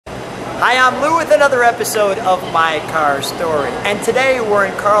Hi, I'm Lou with another episode of My Car Story. And today we're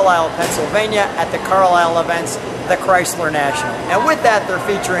in Carlisle, Pennsylvania at the Carlisle events, the Chrysler National. And with that, they're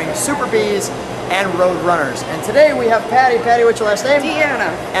featuring Super Bees and Road Runners. And today we have Patty. Patty, what's your last name? Deanna.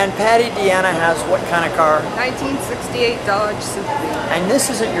 And Patty, Deanna has what kind of car? 1968 Dodge Super Bee. And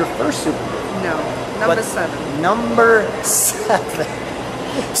this isn't your first Super Bee. No, number 7. Number 7.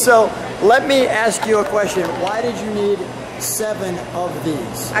 So let me ask you a question. Why did you need 7 of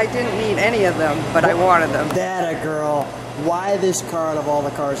these? I didn't need any of them, but I wanted them. That a girl. Why this car out of all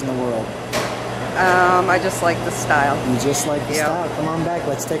the cars in the world? I just like the style. You just like the style. Come on back.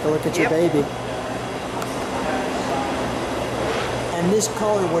 Let's take a look at your baby. And this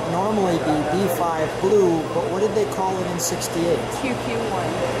color would normally be B5 blue, but what did they call it in 68? QQ1.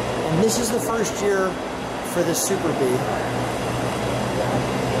 And this is the first year for the Super Bee.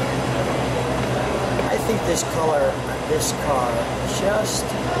 I think this color, this car, just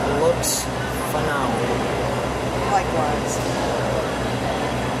looks phenomenal. Likewise.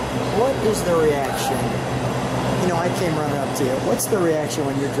 What is the reaction? You know, I came running up to you. What's the reaction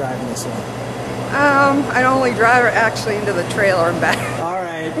when you're driving this one? I only drive actually into the trailer and back. All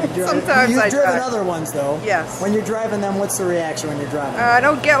right. Sometimes You've driven other ones, though. Yes. When you're driving them, what's the reaction when you're driving them? I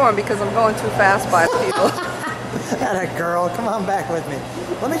don't get one because I'm going too fast by people. That a girl. Come on back with me.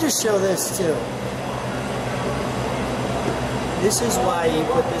 Let me just show this, too. This is why you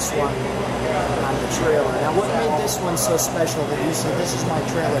put this one on the trailer. Now, what made this one so special that you said, this is my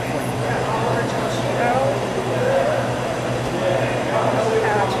trailer queen?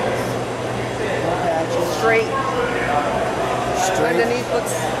 Straight. Underneath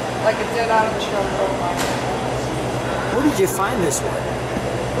looks like it did out of the truck. Where did you find this one?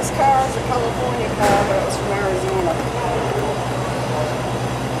 This car is a California car, but it was from Arizona.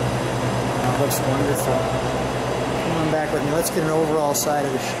 That looks wonderful. Come on back with me. Let's get an overall side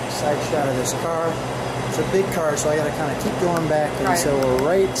shot of this car. It's a big car, so I got to kind of keep going back, and so we're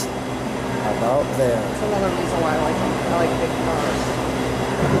right about there. That's another reason why I like them. I like big cars.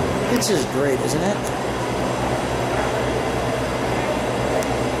 This is great, isn't it?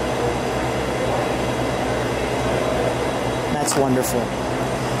 That's wonderful.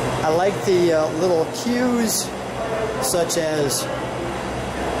 I like the little cues, such as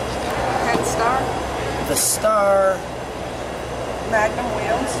Head star. the star, Magnum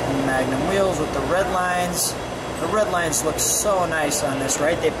wheels. Magnum wheels with the red lines. The red lines look so nice on this,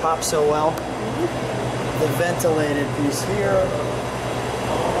 right? They pop so well. The ventilated piece here.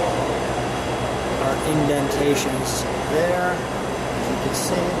 Our indentations there, as you can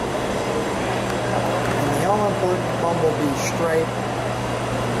see. And the helmet bumblebee stripe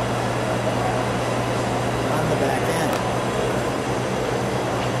on the back end.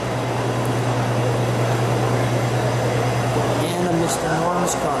 And a Mr.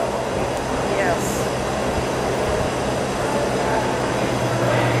 Norm's car. Yes.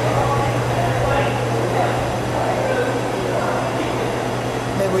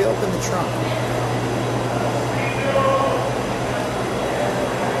 May we open the trunk?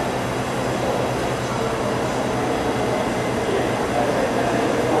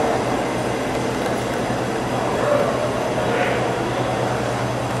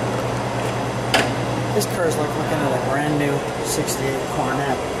 This car is like looking at a brand new 68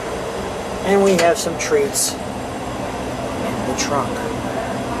 Coronet. And we have some treats in the trunk.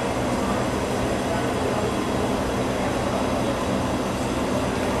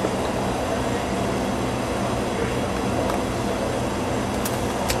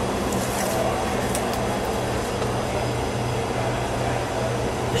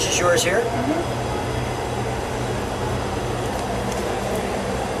 This is yours here?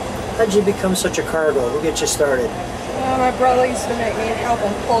 How'd you become such a cargo? Who get you started? My brother used to make me help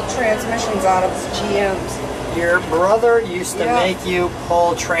him pull transmissions out of his GMs. Your brother used to make you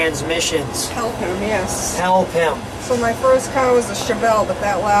pull transmissions. Help him, yes. Help him. So my first car was a Chevelle, but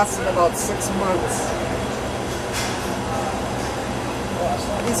that lasted about 6 months.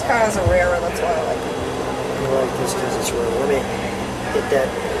 These cars are rarer, that's why I like them. I like this because it's rare. Let me get that.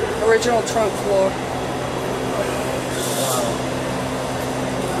 Original trunk floor.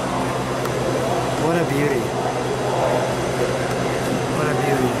 What a beauty. What a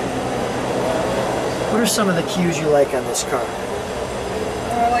beauty. What are some of the cues you like on this car?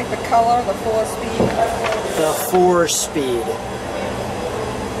 I like the color, the 4-speed. The 4-speed.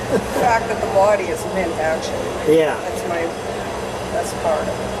 The fact that the body is mint, actually. Yeah. That's my best part of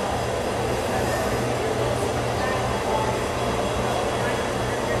it.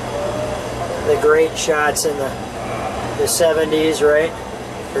 The great shots in the 70s, right?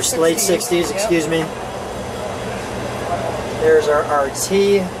 Or 60s, late 60s, excuse me. There's our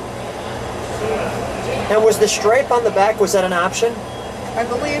RT. And was the stripe on the back, was that an option? I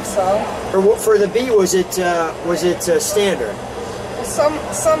believe so. Or for the Bee, was it standard?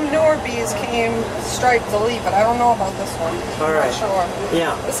 Some newer Bees came striped delete, but I don't know about this one. All right. I'm not sure.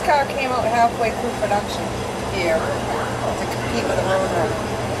 Yeah. This car came out halfway through production here to compete with the Roadrunner.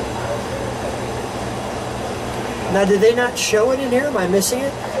 Now, did they not show it in here? Am I missing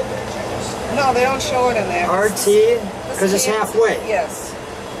it? No, they don't show it in there. RT? Because it's halfway. Yes.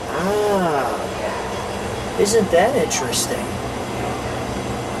 Ah. Isn't that interesting?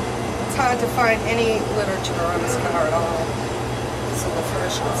 It's hard to find any literature on this car at all. It's the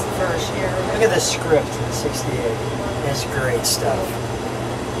first year. Look at the script, 68. That's great stuff.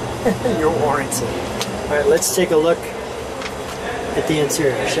 Your warranty. All right, let's take a look at the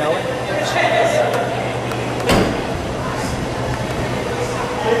interior, shall we?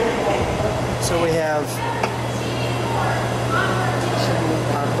 So we have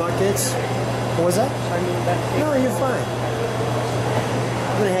our buckets. What was that? No, you're fine.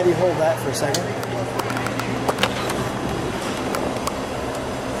 I'm going to have you hold that for a second.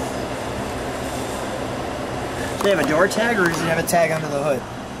 Do they have a door tag, or does it have a tag under the hood?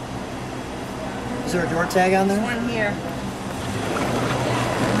 Is there a door tag on there? There's one here.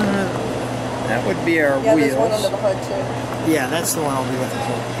 That would be our Yeah, wheels. there's one under the hood too. Yeah, that's the one I'll be looking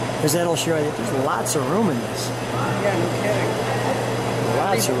for. Because that'll show you that there's lots of room in this. Yeah, no kidding.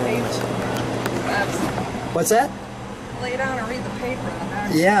 Lots of room in this. That's, What's that? lay down and read the paper on the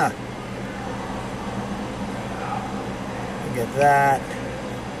back. Yeah. Look at that.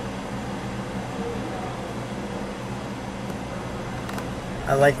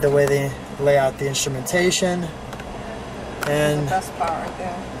 I like the way they lay out the instrumentation and the best part right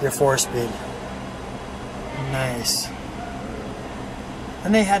there. your 4-speed. Nice.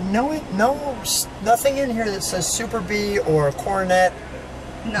 And they had nothing in here that says Super Bee or Coronet.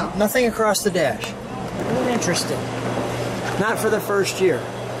 No. Nothing across the dash. Really interesting. Not for the first year.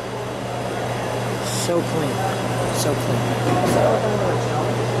 So clean. So clean.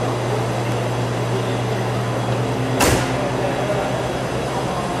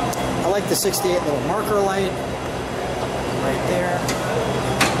 I like the 68 little marker light right there.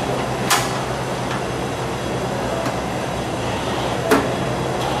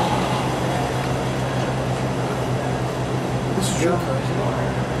 This is your car.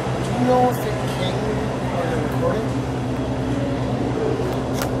 Do you know if it came on the recording?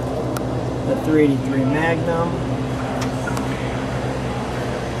 The 383 Magnum.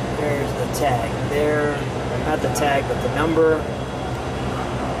 There's the tag there. Not the tag, but the number.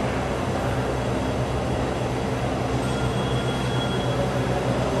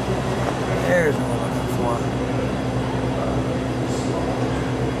 There's what I'm looking for.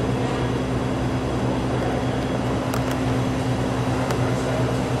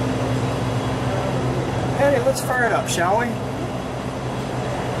 Hey, let's fire it up, shall we?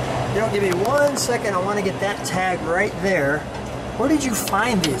 Don't give me 1 second. I want to get that tag right there. Where did you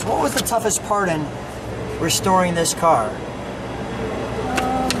find these? What was the toughest part in restoring this car?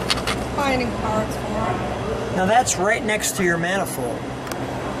 Finding parts for it. Now that's right next to your manifold.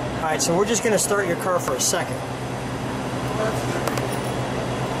 All right, so we're just going to start your car for a second.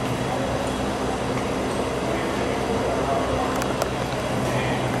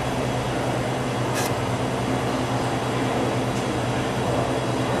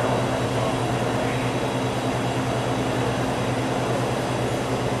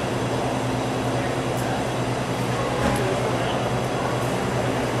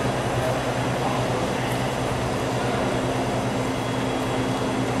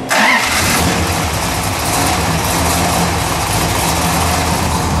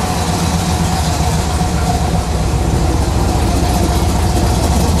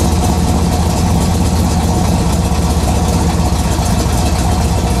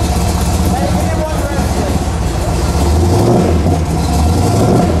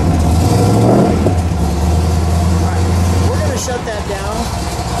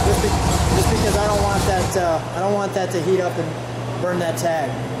 I don't want that to heat up and burn that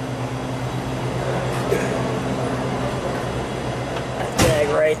tag. That tag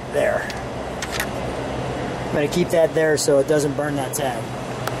right there. I'm going to keep that there so it doesn't burn that tag.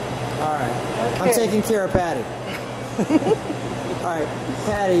 All right. Okay. I'm taking care of Patty. All right,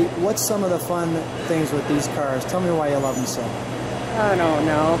 Patty, what's some of the fun things with these cars? Tell me why you love them so. I don't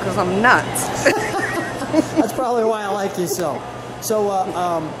know, because I'm nuts. That's probably why I like you so. So,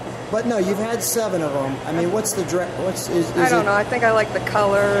 but no, you've had 7 of them. I mean, what's the I don't know. I think I like the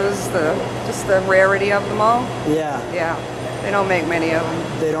colors, just the rarity of them all. Yeah. Yeah. They don't make many of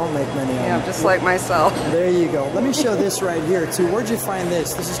them. They don't make many of them. Yeah, just like myself. There you go. Let me show this right here too. Where'd you find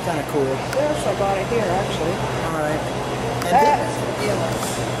this? This is kind of cool. Yes, I bought it here actually. All right. And That is the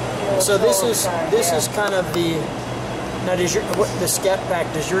dealer. so this is kind of the. Now, does the Scat Pack?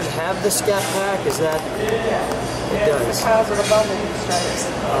 Does yours have the Scat Pack? Is that? Yeah. It does. It's because of the bumblebee stripes.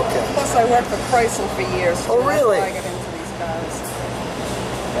 Okay. Plus, I worked for Chrysler for years. Oh, really? That's why I get into these cars.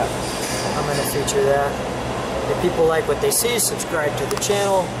 Yep. I'm going to feature that. If people like what they see, subscribe to the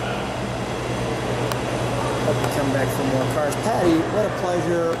channel. Hope you come back for more cars. Patty, what a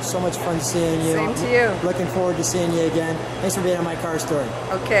pleasure. So much fun seeing you. Same to you. Looking forward to seeing you again. Thanks for being on My Car Story.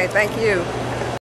 Okay, thank you.